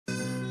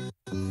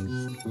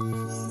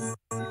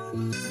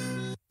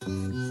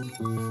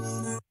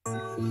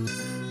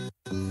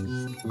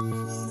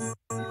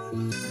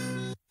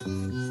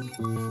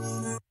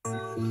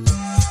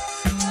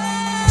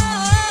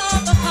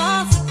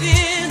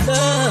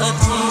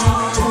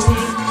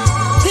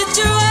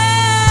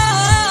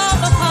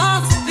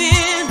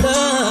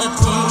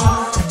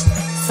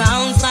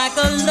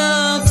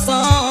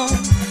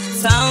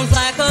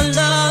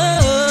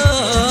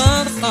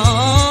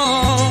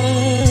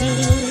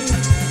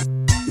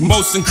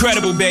Most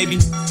incredible, baby.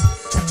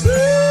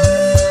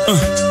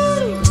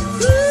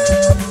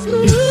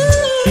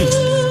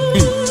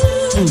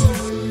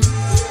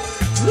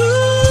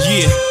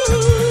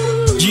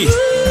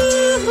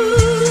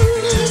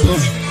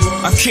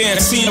 I can't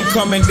see him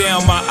coming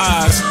down my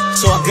eyes,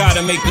 so I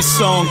gotta make this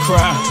song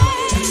cry.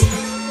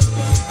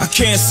 I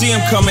can't see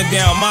him coming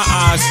down my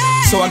eyes,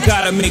 so I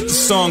gotta make the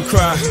song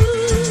cry.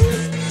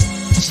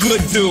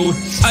 Good dude,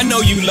 I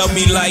know you love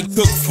me like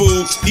cook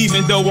food,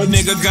 even though a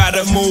nigga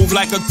gotta move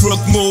like a crook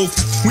move.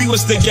 We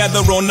was together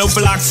on the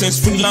block since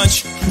free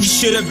lunch. We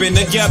should have been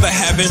together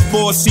having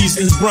 4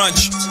 seasons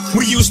brunch.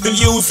 We used to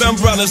use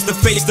umbrellas to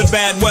face the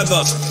bad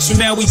weather, so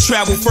now we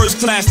travel first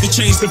class to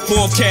change the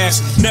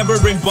forecast. Never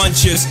in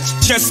bunches,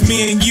 just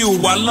me and you.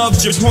 I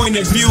loved your point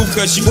of view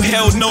cause you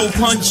held no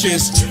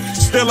punches.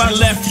 Still I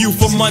left you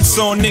for months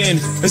on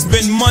end. It's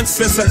been months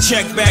since I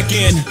checked back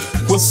in.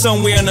 Was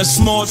somewhere in a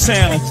small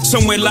town,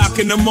 somewhere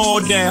locking them all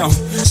down.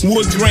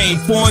 Wood grain,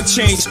 foreign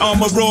change,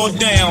 armor all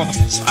down.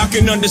 I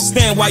can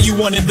understand why you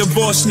want a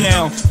divorce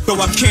now, though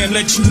I can't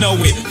let you know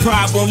it.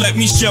 Pride won't let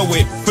me show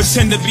it.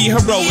 Pretend to be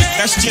heroic,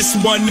 that's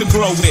just one to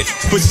grow it.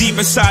 But deep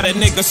inside a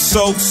nigga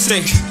so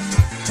sick,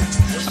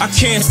 I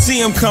can't see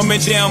him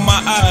coming down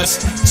my eyes,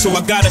 so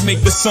I gotta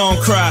make the song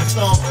cry.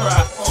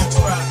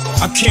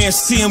 I can't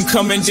see him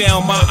coming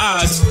down my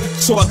eyes,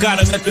 so I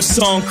gotta let the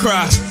song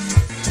cry.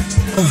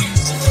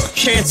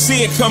 Can't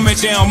see it coming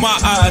down my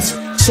eyes,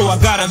 so I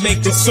gotta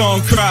make the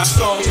song cry.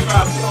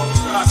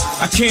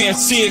 I can't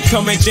see it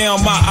coming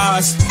down my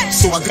eyes,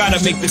 so I gotta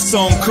make the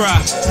song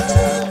cry.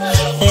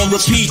 On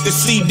repeat, the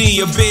CD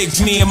of Biggs,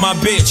 me and my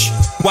bitch,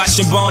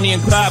 watching Bonnie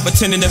and Clyde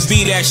pretending to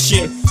be that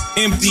shit.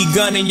 Empty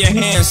gun in your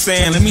hand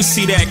saying, let me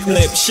see that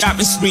clip.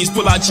 Shopping sprees,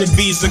 pull out your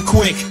Visa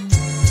quick.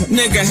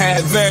 Nigga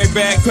had very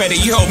bad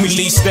credit, you helped me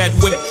lease that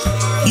whip.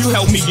 You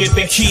helped me get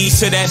the keys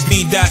to that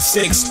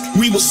V.6.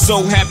 We was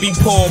so happy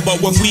poor,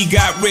 but when we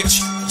got rich,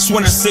 it's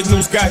when our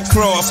signals got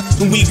crossed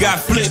and we got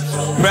flipped.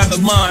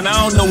 Rather mine, I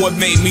don't know what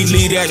made me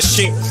leave that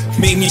shit.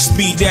 Made me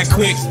speed that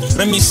quick.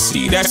 Let me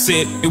see, that's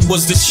it. It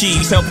was the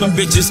cheese, helping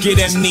bitches get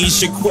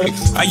amnesia quick.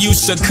 I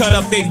used to cut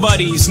up they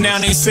buddies, now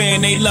they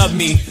saying they love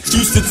me.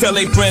 Used to tell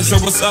they friends I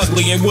was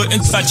ugly and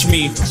wouldn't touch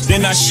me.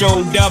 Then I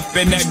showed up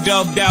in that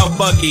dubbed out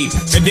buggy,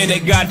 and then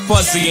it got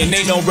fuzzy and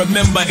they don't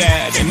remember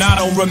that, and I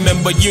don't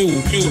remember you.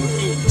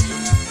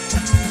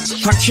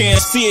 I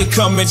can't see it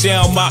coming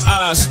down my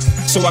eyes,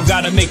 so I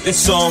gotta make this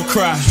song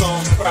cry.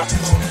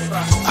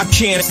 I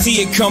can't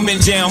see it coming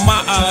down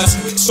my eyes,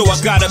 so I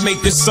gotta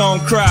make this song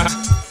cry.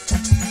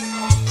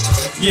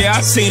 Yeah,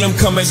 I seen them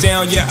coming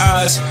down your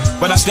eyes,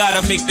 but I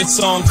gotta make this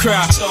song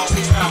cry.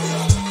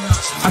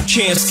 I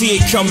can't see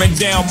it coming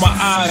down my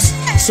eyes,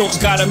 so I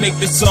gotta make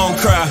this song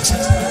cry.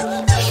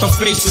 Her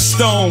face of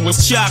stone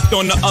was shocked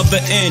on the other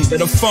end of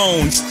the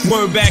phone.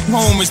 Word back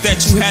home is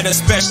that you had a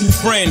special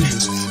friend.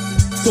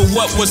 So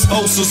what was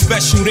oh so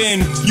special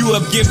then? You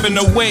have given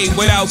away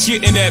without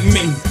getting at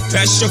me.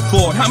 That's your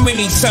fault. How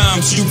many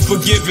times you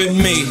forgiven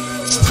me?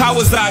 How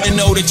was I to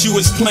know that you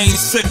was plain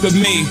sick of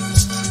me?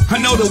 I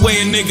know the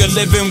way a nigga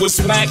living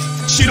was whack.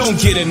 She don't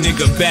get a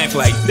nigga back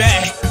like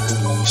that.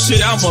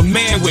 Shit, I'm a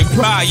man with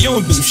pride. You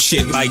don't do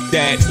shit like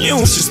that. You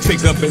don't just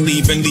pick up and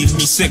leave me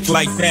sick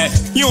like that.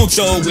 You don't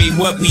throw away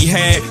what we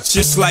had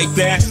just like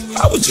that.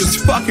 I was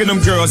just fucking them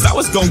girls, I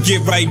was gonna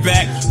get right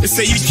back. They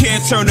say you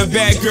can't turn a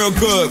bad girl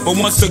good, but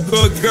once a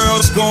good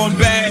girl's gone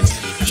bad,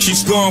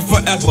 she's gone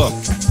forever.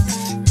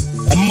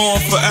 I'm on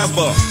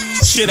forever.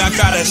 Shit, I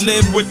gotta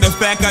live with the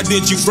fact I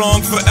did you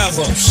wrong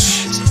forever.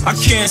 I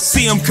can't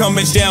see him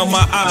coming down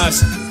my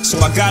eyes, so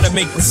I gotta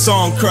make the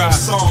song cry.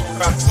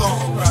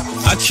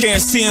 I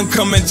can't see him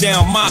coming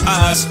down my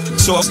eyes,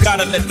 so I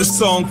gotta let the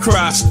song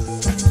cry.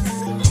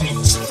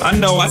 I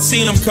know I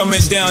seen him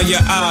coming down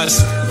your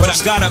eyes, but I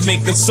gotta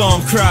make the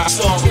song cry.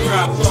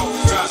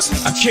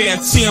 I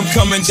can't see him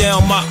coming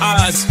down my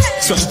eyes,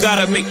 so I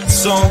gotta make the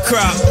song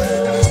cry.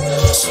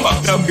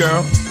 Fucked up,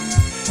 girl.